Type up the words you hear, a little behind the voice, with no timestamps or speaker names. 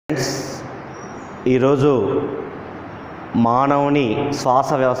ఈరోజు మానవుని శ్వాస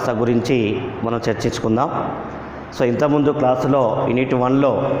వ్యవస్థ గురించి మనం చర్చించుకుందాం. ఇంతకుముందు క్లాసులో యూనిట్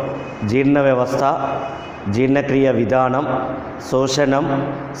 1లో జీర్ణ వ్యవస్థ, జీర్ణక్రియ విధానం, శోషణం,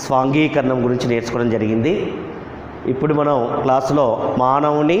 స్వాంగీకరణం గురించి నేర్చుకోవడం జరిగింది. ఇప్పుడు మనం క్లాసులో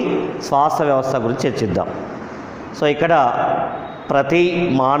మానవుని శ్వాస వ్యవస్థ గురించి చర్చిద్దాం. ఇక్కడ ప్రతి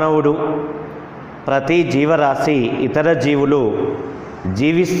మానవుడు, ప్రతి జీవరాశి, ఇతర జీవులు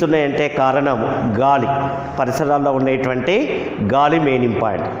జీవిస్తున్నాయంటే కారణం గాలి, పరిసరాల్లో ఉండేటువంటి గాలి మెయిన్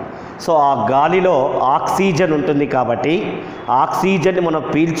ఇంపార్టెంట్. ఆ గాలిలో ఆక్సిజన్ ఉంటుంది కాబట్టి ఆక్సిజన్ని మనం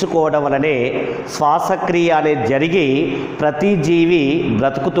పీల్చుకోవడం వలనే శ్వాసక్రియ అనేది జరిగి ప్రతి జీవి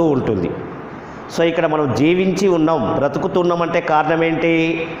బ్రతుకుతూ ఉంటుంది. ఇక్కడ మనం జీవించి ఉన్నాం, బ్రతుకుతున్నాం అంటే కారణం ఏంటి?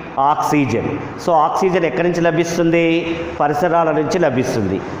 ఆక్సిజన్. ఆక్సిజన్ ఎక్కడి నుంచి లభిస్తుంది? పరిసరాల నుంచి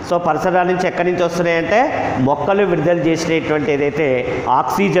లభిస్తుంది. పరిసరాల నుంచి ఎక్కడి నుంచి వస్తున్నాయంటే మొక్కలు విడుదల చేసినటువంటి ఏదైతే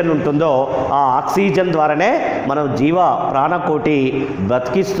ఆక్సిజన్ ఉంటుందో ఆ ఆక్సిజన్ ద్వారానే మనం ప్రాణకోటి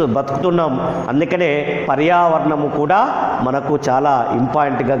బతుకుతున్నాం. అందుకనే పర్యావరణము కూడా మనకు చాలా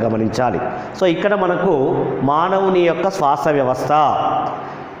ఇంపార్టెంట్గా గమనించాలి. ఇక్కడ మనకు మానవుని యొక్క శ్వాస వ్యవస్థ,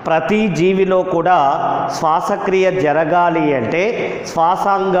 ప్రతి జీవిలో కూడా శ్వాసక్రియ జరగాలి అంటే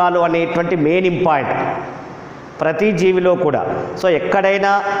శ్వాసాంగాలు అనేటువంటి మెయిన్ ఇంపార్టెంట్ ప్రతి జీవిలో కూడా.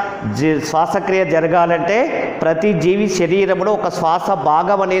 ఎక్కడైనా శ్వాసక్రియ జరగాలంటే ప్రతి జీవి శరీరంలో ఒక శ్వాస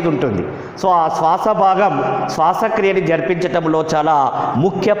భాగం అనేది ఉంటుంది. ఆ శ్వాస భాగం శ్వాసక్రియని జరిపించడంలో చాలా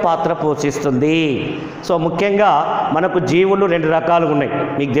ముఖ్య పాత్ర పోషిస్తుంది. ముఖ్యంగా మనకు జీవులు 2 రకాలుగా ఉన్నాయి,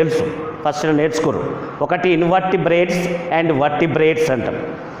 మీకు తెలుసు, ఫస్ట్ నేర్చుకోరు. ఒకటి ఇన్వర్టిబ్రేట్స్ అండ్ వర్టిబ్రేట్స్ అంటాం.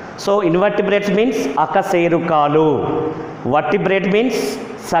 ఇన్వర్టిబ్రేట్స్ మీన్స్ అకశేరుకాలు, వర్టిబ్రేట్ మీన్స్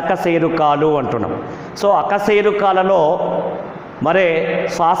సకశేరుకాలు అంటున్నాం. అకశేరుకాలలో మరి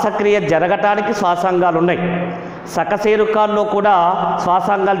శ్వాసక్రియ జరగటానికి శ్వాసాంగాలు ఉన్నాయి. సకశేరుకాల్లో కూడా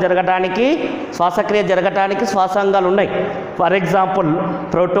శ్వాసక్రియ జరగటానికి శ్వాసాంగాలు ఉన్నాయి. ఫర్ ఎగ్జాంపుల్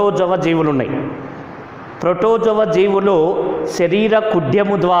ప్రోటోజోవ జీవులు ఉన్నాయి. ప్రోటోజోవ జీవులు శరీర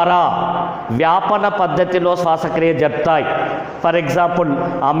కుడ్యము ద్వారా వ్యాపన పద్ధతిలో శ్వాసక్రియ జరుపుతాయి. For example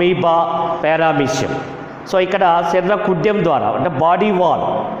amoeba, paramecium. ఇక్కడ శరీర కుడ్యం ద్వారా అంటే body wall,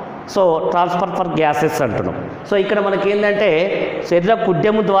 transfer for gases అంటున్నాం. ఇక్కడ మనకేంటంటే శరీర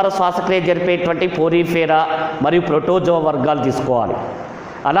కుడ్యము ద్వారా శ్వాసక్రియ జరిపేటువంటి పోరిఫేరా మరియు ప్రోటోజోవ వర్గాలు తీసుకోవాలి.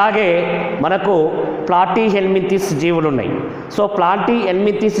 అలాగే మనకు ప్లాటీహెల్మింథిస్ జీవులు ఉన్నాయి.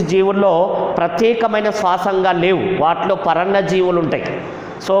 ప్లాటీహెల్మింథిస్ జీవుల్లో ప్రత్యేకమైన శ్వాసంగాలు లేవు, వాటిలో పరన్న జీవులు ఉంటాయి.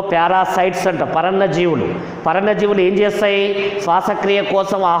 పారాసైట్స్ అంట పరన్నజీవులు ఏం చేస్తాయి? శ్వాసక్రియ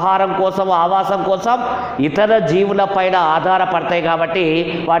కోసం, ఆహారం కోసం, ఆవాసం కోసం ఇతర జీవుల పైన ఆధారపడతాయి కాబట్టి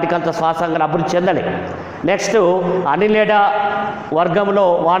వాటికి అంత శ్వాసంగాలు అభివృద్ధి చెందలే. నెక్స్ట్ అనిలేడ వర్గంలో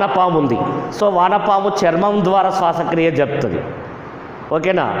వానపాము ఉంది. వానపాము చర్మం ద్వారా శ్వాసక్రియ జరుపుతుంది.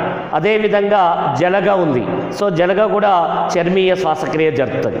 ఓకేనా? అదేవిధంగా జలగ ఉంది. జలగ కూడా చర్మీయ శ్వాసక్రియ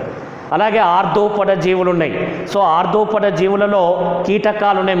జరుపుతుంది. అలాగే ఆర్ధోపడ జీవులు ఉన్నాయి. ఆర్ధోపడ జీవులలో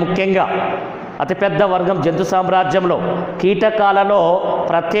కీటకాలు ఉన్నాయి. ముఖ్యంగా అతిపెద్ద వర్గం జంతు సామ్రాజ్యంలో కీటకాలలో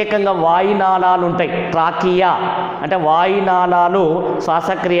ప్రత్యేకంగా వాయునాళాలు ఉంటాయి. ట్రాకియా అంటే వాయునాళాలు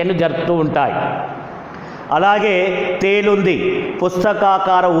శ్వాసక్రియను జరుపుతూ ఉంటాయి. అలాగే తేలుంది,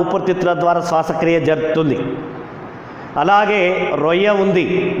 పుస్తకాకార ఊపిరితిత్తుల ద్వారా శ్వాసక్రియ జరుపుతుంది. అలాగే రొయ్య ఉంది,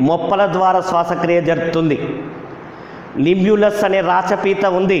 మొప్పల ద్వారా శ్వాసక్రియ జరుపుతుంది. లింబ్యులస్ అనే రాచపీత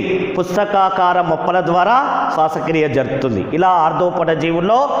ఉంది, పుస్తకాకార మొప్పల ద్వారా శ్వాసక్రియ జరుపుతుంది. ఇలా ఆర్ధోపడ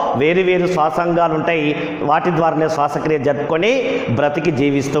జీవుల్లో వేరు శ్వాసాంగాలు ఉంటాయి, వాటి ద్వారానే శ్వాసక్రియ జరుపుకొని బ్రతికి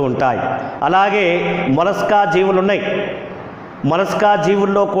జీవిస్తూ ఉంటాయి. అలాగే మొలస్కా జీవులు ఉన్నాయి. మొలస్కా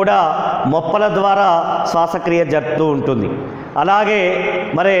జీవుల్లో కూడా మొప్పల ద్వారా శ్వాసక్రియ జరుపుతూ ఉంటుంది. అలాగే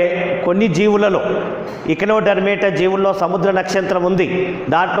మరి కొన్ని జీవులలో ఇకనోడర్మేట జీవుల్లో సముద్ర నక్షత్రం ఉంది,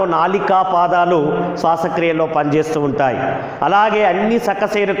 దాంట్లో నాలికా పాదాలు శ్వాసక్రియలో పనిచేస్తూ ఉంటాయి. అలాగే అన్ని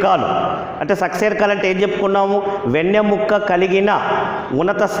సకశేరుకాలు అంటే సకశేరుకాలు అంటే ఏం చెప్పుకున్నాము? వెన్నెముక్క కలిగిన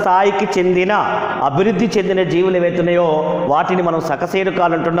ఉన్నత స్థాయికి చెందిన అభివృద్ధి చెందిన జీవులు ఏవైతున్నాయో వాటిని మనం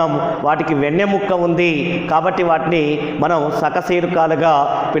సకశేరుకాలు అంటున్నాము. వాటికి వెన్నెముక్క ఉంది కాబట్టి వాటిని మనం సకశేరుకాలుగా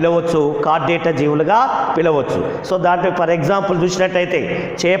పిలవచ్చు, కార్డేట జీవులుగా పిలవచ్చు. దాంట్లో ఫర్ ఎగ్జాంపుల్ చూసినట్టయితే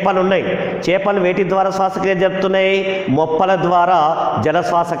చేపలు ఉన్నాయి. చేపలు వేటి ద్వారా శ్వాసక్రియ జరుపుతున్నాయి? మొప్పల ద్వారా జల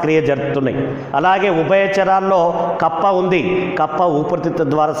శ్వాసక్రియ జరుపుతున్నాయి. అలాగే ఉభయచరాల్లో కప్ప ఉంది, కప్ప ఊపిరితిత్తుల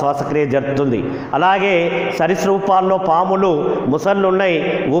ద్వారా శ్వాసక్రియ జరుపుతుంది. అలాగే సరీసృపాల్లో పాములు, ముసళ్ళు ఉన్నాయి. ఉన్నాయి,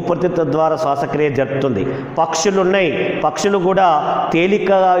 ఊపిరితిత్తుల ద్వారా శ్వాసక్రియ జరుగుతుంది. పక్షులు ఉన్నాయి, పక్షులు కూడా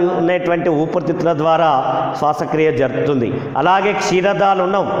తేలికగా ఉన్నటువంటి ఊపిరితిత్తుల ద్వారా శ్వాసక్రియ జరుగుతుంది. అలాగే క్షీరదాలు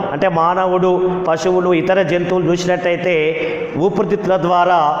ఉన్నాం, అంటే మానవుడు, పశువులు, ఇతర జంతువులు చూసినట్టయితే ఊపిరితిత్తుల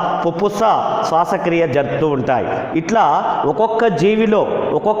ద్వారా పుప్పుస శ్వాసక్రియ జరుపుతూ ఉంటాయి. ఇట్లా ఒక్కొక్క జీవిలో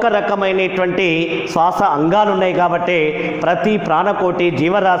ఒక్కొక్క రకమైనటువంటి శ్వాస అంగాలు ఉన్నాయి. కాబట్టి ప్రతి ప్రాణకోటి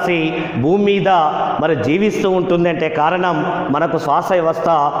జీవరాశి భూమి మీద మరి జీవిస్తూ ఉంటుంది. అంటే కారణం మనకు శ్వాస వ్యవస్థ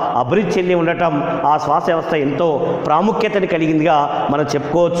అభివృద్ధి చెంది ఉండటం, ఆ శ్వాస వ్యవస్థ ఎంతో ప్రాముఖ్యతని కలిగిందిగా మనం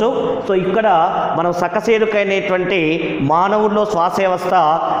చెప్పుకోవచ్చు. సో ఇక్కడ మనం సకశేరుకైనటువంటి మానవుల్లో శ్వాస వ్యవస్థ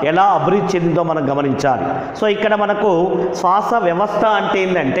ఎలా అభివృద్ధి చెందిందో మనం గమనించాలి. సో ఇక్కడ మనకు శ్వాస వ్యవస్థ అంటే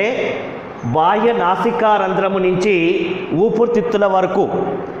ఏంటంటే బాహ్య నాసికా రంధ్రము నుంచి ఊపిరితిత్తుల వరకు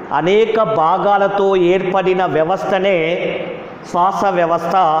అనేక భాగాలతో ఏర్పడిన వ్యవస్థనే శ్వాస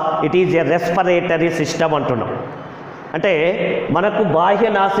వ్యవస్థ. It is a respiratory system అంటున్నాం. అంటే మనకు బాహ్య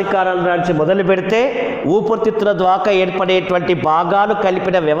నాసికా రంధ్రం నుంచి మొదలు పెడితే ఊపిరితిత్తుల ద్వారా ఏర్పడేటువంటి భాగాలు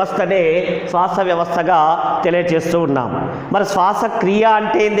కలిపిన వ్యవస్థనే శ్వాస వ్యవస్థగా తెలియజేస్తూ ఉన్నాం. మరి శ్వాసక్రియ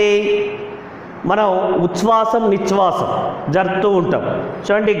అంటే ఏంది? మనం ఉచ్ఛ్వాసం నిశ్వాసం జరుపుతూ ఉంటాం.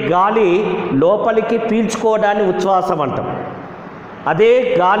 చూడండి, గాలి లోపలికి పీల్చుకోవడాన్ని ఉచ్ఛ్వాసం అంటాం, అదే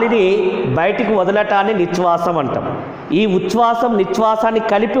గాలిని బయటికి వదలటాన్ని నిశ్వాసం అంటాం. ఈ ఉచ్ఛ్వాసం నిశ్వాసాన్ని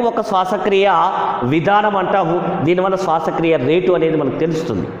కలిపి ఒక శ్వాసక్రియ విధానం అంటాము. దీనివల్ల శ్వాసక్రియ రేటు అనేది మనకు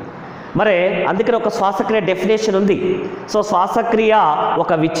తెలుస్తుంది. మరి అందుకని ఒక శ్వాసక్రియ డెఫినేషన్ ఉంది. సో శ్వాసక్రియ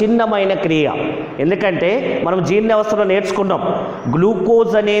ఒక విచ్ఛిన్నమైన క్రియ. ఎందుకంటే మనం జీర్ణ వ్యవస్థలో నేర్చుకున్నాం,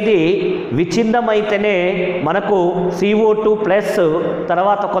 గ్లూకోజ్ అనేది విచ్ఛిన్నమైతేనే మనకు CO2 ప్లస్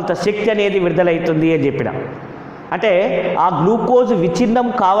తర్వాత కొంత శక్తి అనేది విడుదలవుతుంది అని చెప్పిన. అంటే ఆ గ్లూకోజ్ విచ్ఛిన్నం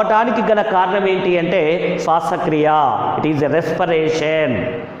కావడానికి గల కారణం ఏంటి అంటే శ్వాసక్రియ. It is a respiration.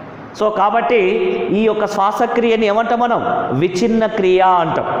 So కాబట్టి ఈ యొక్క శ్వాసక్రియని ఏమంటాం మనం? విచ్ఛిన్న క్రియ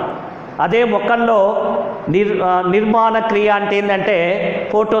అంటాం. అదే మొక్కల్లో నిర్మాణ క్రియ అంటే ఏంటంటే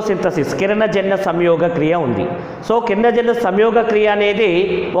ఫోటోసింథసిస్, కిరణజన్య సంయోగ క్రియ ఉంది. సో కిరణజన్య సంయోగ క్రియ అనేది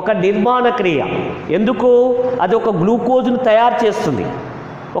ఒక నిర్మాణ క్రియ. ఎందుకు? అది ఒక గ్లూకోజ్ను తయారు చేస్తుంది.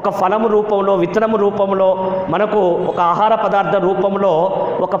 ఒక ఫలము రూపంలో, విత్తనము రూపంలో, మనకు ఒక ఆహార పదార్థ రూపంలో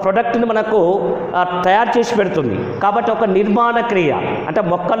ఒక ప్రొడక్ట్ని మనకు తయారు చేసి పెడుతుంది. కాబట్టి ఒక నిర్మాణ క్రియ అంటే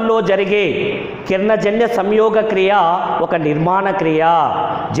మొక్కల్లో జరిగే కిరణజన్య సంయోగ క్రియ ఒక నిర్మాణ క్రియ.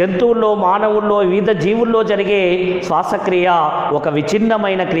 జంతువుల్లో, మానవుల్లో, వివిధ జీవుల్లో జరిగే శ్వాసక్రియ ఒక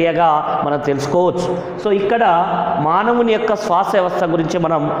విచ్ఛిన్నమైన క్రియగా మనం తెలుసుకోవచ్చు. సో ఇక్కడ మానవుని యొక్క శ్వాస వ్యవస్థ గురించి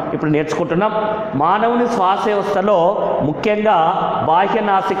మనం ఇప్పుడు నేర్చుకుంటున్నాం. మానవుని శ్వాస వ్యవస్థలో ముఖ్యంగా బాహ్య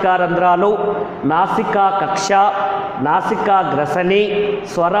నాసికా రంధ్రాలు, నాసికా కక్ష, నాసికా గ్రసని,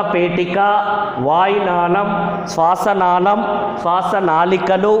 స్వరపేటిక, వాయునాళం, శ్వాసనాళం,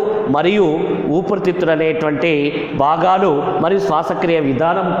 శ్వాసనాళికలు మరియు ఊపిరితిత్తులు అనేటువంటి భాగాలు మరియు శ్వాసక్రియ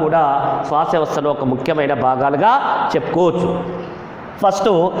విధానం కూడా శ్వాస వ్యవస్థలో ఒక ముఖ్యమైన భాగాలుగా చెప్పుకోవచ్చు.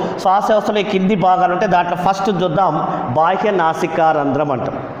 ఫస్ట్ శ్వాస వ్యవస్థలో కింది భాగాలు ఉంటే దాంట్లో ఫస్ట్ చూద్దాం బాహ్య నాసికా రంధ్రం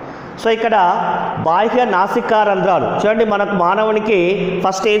అంటాం. సో ఇక్కడ బాహ్య నాసికా రంధ్రాలు చూడండి, మనకు మానవునికి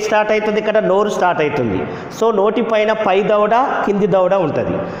ఫస్ట్ ఏది స్టార్ట్ అవుతుంది? ఇక్కడ నోరు స్టార్ట్ అవుతుంది. సో నోటి పైన పై దవడ, కింది దవడ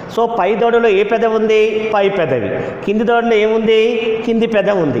ఉంటుంది. సో పై దవడలో ఏ పెదవి ఉంది? పై పెదవి. కింది దవడలో ఏముంది? కింది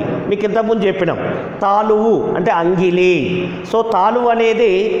పెదవి ఉంది. మీకు ఇంతకుముందు చెప్పినాం తాలువు అంటే అంగిలి. సో తాలువు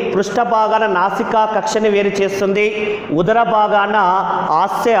అనేది పృష్ఠ భాగాన నాసికా కక్షని వేరు చేస్తుంది, ఉదర భాగాన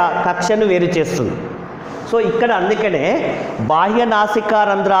హాస్య కక్షను వేరు చేస్తుంది. సో ఇక్కడ అందుకనే బాహ్య నాసికా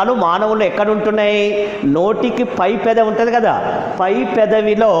రంధ్రాలు మానవులు ఎక్కడ ఉంటున్నాయి? నోటికి పై పెదవి ఉంటుంది కదా, పై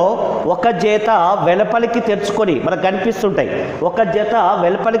పెదవిలో ఒక జత వెలుపలికి తెరుచుకొని మనకు కనిపిస్తుంటాయి. ఒక జత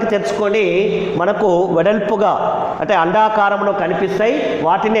వెలుపలికి తెరుచుకొని మనకు వెడల్పుగా అంటే అండాకారంలో కనిపిస్తాయి.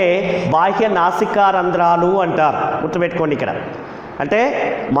 వాటినే బాహ్య నాసికా రంధ్రాలు అంటారు. గుర్తుపెట్టుకోండి. ఇక్కడ అంటే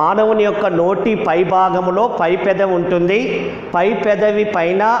మానవుని యొక్క నోటి పై భాగంలో పై పెదవి ఉంటుంది. పై పెదవి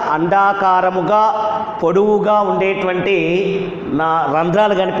పైన అండాకారముగా పొడవుగా ఉండేటువంటి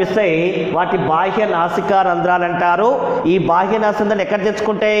రంధ్రాలు కనిపిస్తాయి. వాటి బాహ్య నాసికా రంధ్రాలు అంటారు. ఈ బాహ్య నాసికా రంధ్రాలు ఎక్కడ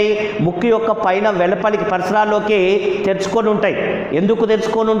తెచ్చుకుంటాయి? ముక్కు యొక్క పైన వెలుపలికి పరిసరాల్లోకి తెరుచుకొని ఉంటాయి. ఎందుకు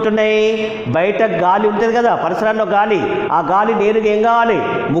తెరుచుకొని ఉంటున్నాయి? బయట గాలి ఉంటుంది కదా, పరిసరాల్లో గాలి, ఆ గాలి నేరుగా ఏం కావాలి?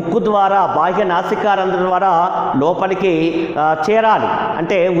 ముక్కు ద్వారా బాహ్య నాసికా రంధ్రం ద్వారా లోపలికి చేరాలి.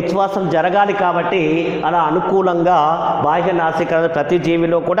 అంటే ఉచ్ఛ్వాసం జరగాలి. కాబట్టి అలా అనుకూలంగా బాహ్య నాసికా ప్రతి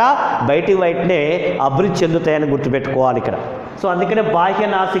జీవిలో కూడా బయటి వైపునే అభివృద్ధి చెందుతాయని గుర్తుపెట్టుకోవాలి ఇక్కడ. సో అందుకనే బాహ్య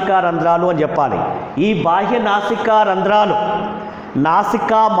నాసికా రంధ్రాలు అని చెప్పాలి. ఈ బాహ్య నాసికా రంధ్రాలు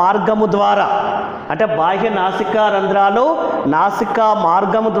నాసికా మార్గము ద్వారా అంటే బాహ్య నాసికా రంధ్రాలు నాసికా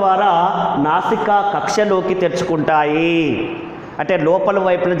మార్గము ద్వారా నాసికా కక్షలోకి తెరుచుకుంటాయి. అంటే లోపల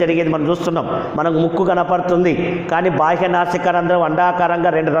వైపున జరిగేది మనం చూస్తున్నాం. మనకు ముక్కు కనపడుతుంది, కానీ బాహ్య నాసికా రంధ్రం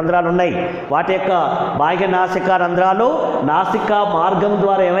అండాకారంగా 2 రంధ్రాలు ఉన్నాయి. వాటి యొక్క బాహ్య నాసికా రంధ్రాలు నాసికా మార్గం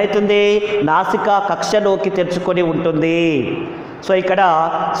ద్వారా ఏమవుతుంది, నాసికా కక్షలోకి తెరుచుకొని ఉంటుంది. సో ఇక్కడ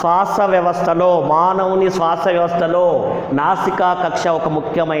శ్వాస వ్యవస్థలో, మానవుని శ్వాస వ్యవస్థలో నాసికా కక్ష ఒక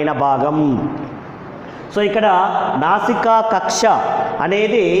ముఖ్యమైన భాగం. సో ఇక్కడ నాసికా కక్ష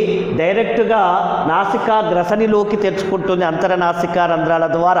అనేది డైరెక్ట్గా నాసికా గ్రసనిలోకి తెచ్చుకుంటుంది అంతరనాసికా రంధ్రాల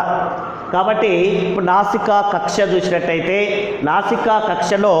ద్వారా. కాబట్టి ఇప్పుడు నాసికా కక్ష చూసినట్టయితే నాసికా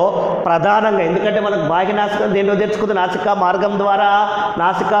కక్షలో ప్రధానంగా, ఎందుకంటే మనకు బాహ్య నాసికం దేంట్లో తెచ్చుకుంది, నాసికా మార్గం ద్వారా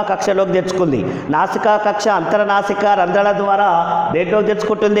నాసికా కక్షలోకి తెచ్చుకుంది. నాసికా కక్ష అంతరనాసికా రంధ్రాల ద్వారా దేంట్లో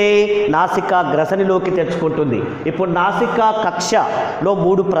తెచ్చుకుంటుంది, నాసికా గ్రసనిలోకి తెచ్చుకుంటుంది. ఇప్పుడు నాసికా కక్షలో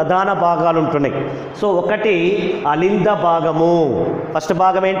 3 ప్రధాన భాగాలు ఉంటున్నాయి. సో ఒకటి అలింద భాగము. ఫస్ట్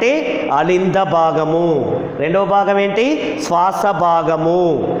భాగం ఏంటి, అలింద భాగము. రెండవ భాగం ఏంటి, శ్వాస భాగము.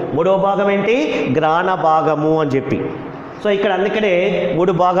 మూడవ భాగం ఏంటి, గ్రాణ భాగము అని చెప్పి. సో ఇక్కడ అందుకనే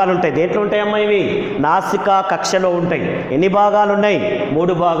 3 భాగాలు ఉంటాయి. దేంట్లో ఉంటాయమ్మా ఇవి, నాసికా కక్షలో ఉంటాయి. ఎన్ని భాగాలు ఉన్నాయి,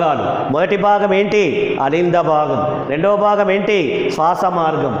 3 భాగాలు. మొదటి భాగం ఏంటి, అలింద భాగం. రెండవ భాగం ఏంటి, శ్వాస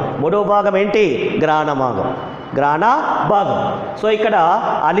మార్గం. మూడవ భాగం ఏంటి, గ్రాణ భాగం. సో ఇక్కడ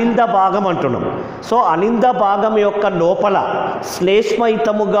అలింద భాగం అంటున్నాం. సో అలింద భాగం యొక్క లోపల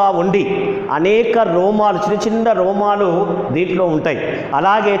శ్లేష్మయుతముగా ఉండి అనేక రోమాలు, చిన్న చిన్న రోమాలు దీంట్లో ఉంటాయి.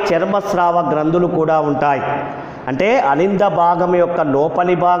 అలాగే చర్మస్రావ గ్రంథులు కూడా ఉంటాయి. అంటే అలింద భాగం యొక్క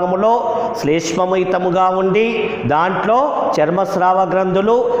లోపలి భాగములో శ్లేష్మయుతముగా ఉండి దాంట్లో చర్మస్రావ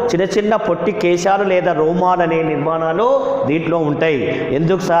గ్రంథులు, చిన్న చిన్న పొట్టి కేశాలు లేదా రోమాలు అనే నిర్మాణాలు దీంట్లో ఉంటాయి.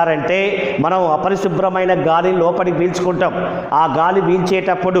 ఎందుకు సార్ అంటే మనం అపరిశుభ్రమైన గాలిని లోపలికి పీల్చుకుంటాం. ఆ గాలి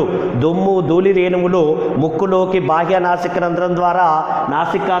పీల్చేటప్పుడు దుమ్ము ధూళి రేణువులు ముక్కులోకి బాహ్య నాసిక రంధ్రం ద్వారా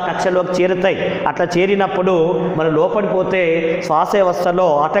నాసికా కక్షలోకి చేరుతాయి. అట్లా చేరినప్పుడు మనం లోపలికి పోతే శ్వాస వ్యవస్థలో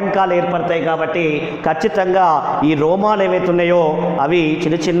ఆటంకాలు ఏర్పడతాయి. కాబట్టి ఖచ్చితంగా ఈ రోమాలు ఏవైతే ఉన్నాయో అవి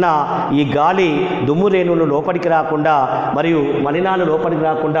చిన్న చిన్న ఈ గాలి దుమ్ము రేణువులు లోపలికి రాకుండా మరియు మలినాలు లోపలికి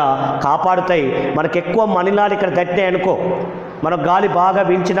రాకుండా కాపాడుతాయి. మనకు ఎక్కువ మలినాలు ఇక్కడ తట్టినాయి అనుకో, మనం గాలి బాగా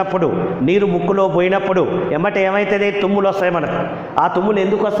పీల్చినప్పుడు నీరు ముక్కులో పోయినప్పుడు ఏమవుతుంది, తుమ్ములు వస్తాయి మనకు. ఆ తుమ్ములు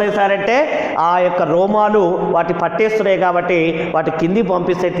ఎందుకు వస్తాయి సార్ అంటే ఆ యొక్క రోమాలు వాటి పట్టేస్తున్నాయి కాబట్టి వాటి కింది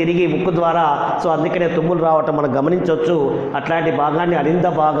పంపిస్తాయి తిరిగి ముక్కు ద్వారా. సో అందుకనే తుమ్ములు రావటం మనం గమనించవచ్చు. అట్లాంటి భాగాన్ని అలింద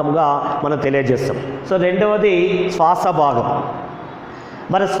భాగంగా మనం తెలియజేస్తాం. సో రెండవది శ్వాస భాగం.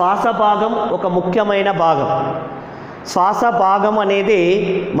 మరి శ్వాస భాగం ఒక ముఖ్యమైన భాగం. శ్వాస భాగం అనేది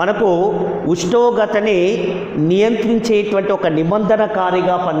మనకు ఉష్ణోగ్రతని నియంత్రించేటువంటి ఒక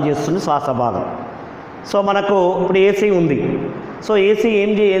నిబంధనకారిగా పనిచేస్తుంది శ్వాస భాగం. సో మనకు ఇప్పుడు ఏసీ ఉంది. సో ఏసీ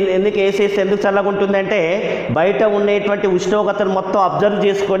ఎందుకు ఏసీ ఎందుకు చల్లగా ఉంటుందంటే బయట ఉండేటువంటి ఉష్ణోగ్రతను మొత్తం అబ్జర్వ్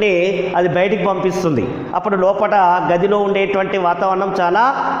చేసుకొని అది బయటికి పంపిస్తుంది. అప్పుడు లోపల గదిలో ఉండేటువంటి వాతావరణం చాలా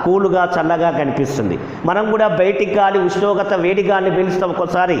కూల్గా చల్లగా కనిపిస్తుంది. మనం కూడా బయటికి గాలి ఉష్ణోగ్రత వేడి గాలిని పీలుస్తాం,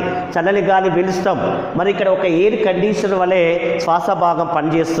 ఒక్కోసారి చల్లని గాలిని పీలుస్తాం. మరి ఇక్కడ ఒక ఎయిర్ కండిషనర్ వలె శ్వాస భాగం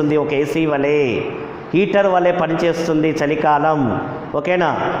పనిచేస్తుంది, ఒక ఏసీ వలె, హీటర్ వలె పనిచేస్తుంది చలికాలం, ఓకేనా.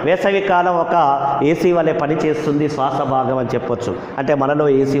 వేసవి కాలం ఒక ఏసీ వలె పనిచేస్తుంది శ్వాస భాగం అని చెప్పొచ్చు. అంటే మనలో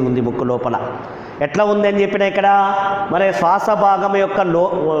ఏసీ ఉంది ముక్కు లోపల. ఎట్లా ఉందని చెప్పిన ఇక్కడ మరి శ్వాస భాగం యొక్క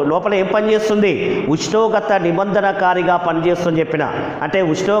లోపల ఏం పనిచేస్తుంది, ఉష్ణోగ్రత నిబంధనకారిగా పనిచేస్తుంది చెప్పిన. అంటే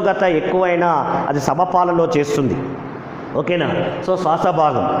ఉష్ణోగ్రత ఎక్కువైనా అది సమపాలలో చేస్తుంది, ఓకేనా. సో శ్వాస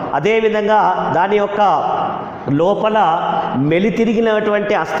భాగం అదేవిధంగా దాని యొక్క లోపల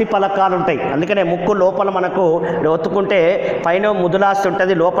మెలితిరిగినటువంటి అస్థి పలకాలు ఉంటాయి. అందుకనే ముక్కు లోపల మనకు ఒత్తుకుంటే పైన ముదులాస్తి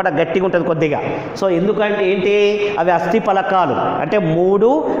ఉంటుంది, లోపల గట్టిగా ఉంటుంది కొద్దిగా. సో ఎందుకంటే ఏంటి, అవి అస్థి పలకాలు. అంటే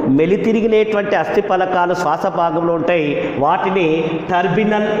 3 మెలితిరిగినటువంటి అస్థి పలకాలు శ్వాస భాగంలో ఉంటాయి. వాటిని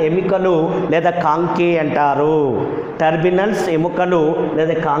టర్బినల్ ఎముకలు లేదా కాంకే అంటారు. టర్బినల్స్ ఎముకలు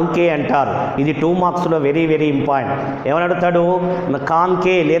లేదా కాంకే అంటారు. ఇది 2 మార్క్స్లో వెరీ వెరీ ఇంపార్టెంట్. ఏమని అడుగుతాడు,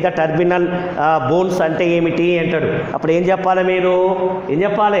 కాంకే లేదా టర్బినల్ బోన్స్ అంటే ఏమిటి అంటాడు. అప్పుడు ఏం చెప్పాలి, మీరు ఏం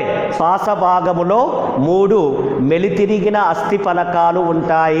చెప్పాలి, శ్వాస భాగములో 3 మెలితిరిగిన అస్థి పలకాలు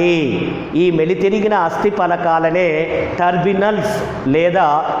ఉంటాయి. ఈ మెలితిరిగిన అస్థి పలకాలనే టర్బినల్స్ లేదా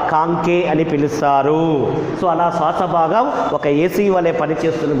కాంకే అని పిలుస్తారు. సో అలా శ్వాస భాగం ఒక ఏసీ వలె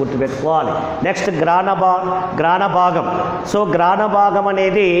పనిచేస్తుంది, గుర్తుపెట్టుకోవాలి. నెక్స్ట్ గ్రాణ భాగం. సో గ్రాణ భాగం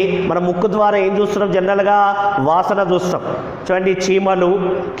అనేది మన ముక్కు ద్వారా ఏం చూస్తున్నాం, జనరల్గా వాసన చూస్తాం. చూడండి, చీమలు,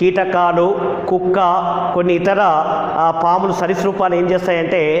 కీటకాలు, కుక్క, కొన్ని ఇతర పాములు సరీసృపాలు ఏం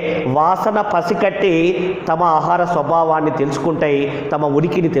చేస్తాయంటే వాసన పసికట్టి తమ ఆహార స్వభావాన్ని తెలుసుకుంటాయి, తమ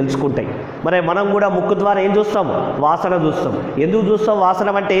ఉనికిని తెలుసుకుంటాయి. మరి మనం కూడా ముక్కు ద్వారా ఏం చూస్తాం? వాసన చూస్తాం. ఎందుకు చూస్తాం?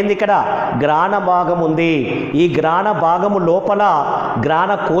 వాసన అంటే ఏంది? ఇక్కడ గ్రాణ భాగం ఉంది. ఈ గ్రాణ భాగము లోపల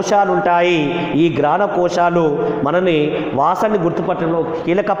గ్రాణ కోశాలు ఉంటాయి. ఈ గ్రాణ కోశాలు మనని వాసనని గుర్తుపట్టడంలో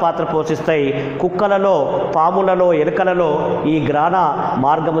కీలక పాత్ర పోషిస్తాయి. కుక్కలలో, పాములలో, ఎలుకలలో ఈ గ్రాణ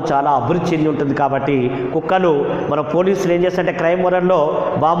మార్గము చాలా అభివృద్ధి చెంది ఉంటుంది. కాబట్టి కుక్కలు, మన పోలీసులు ఏం చేస్తారంటే క్రైమ్ వరల్లో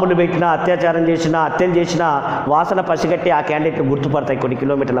బాంబులు పెట్టినా, అత్యాచారం చేసినా, హత్యలు చేసినా వాసన పసిగట్టి ఆ క్యాండిడేట్ని గుర్తుపడతాయి కొన్ని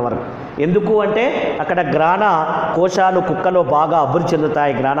కిలోమీటర్ల వరకు. ఎందుకు అంటే అక్కడ గ్రాణ కోశాలు కుక్కలో బాగా అభివృద్ధి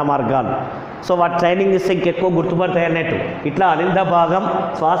చెందుతాయి, గ్రాణ మార్గాలు. సో వాటి ట్రైనింగ్ ఇస్తే ఇంకెక్కువ గుర్తుపడతాయి అన్నట్టు. ఇట్లా అనింద భాగం,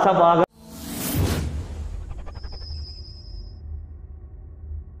 శ్వాస భాగం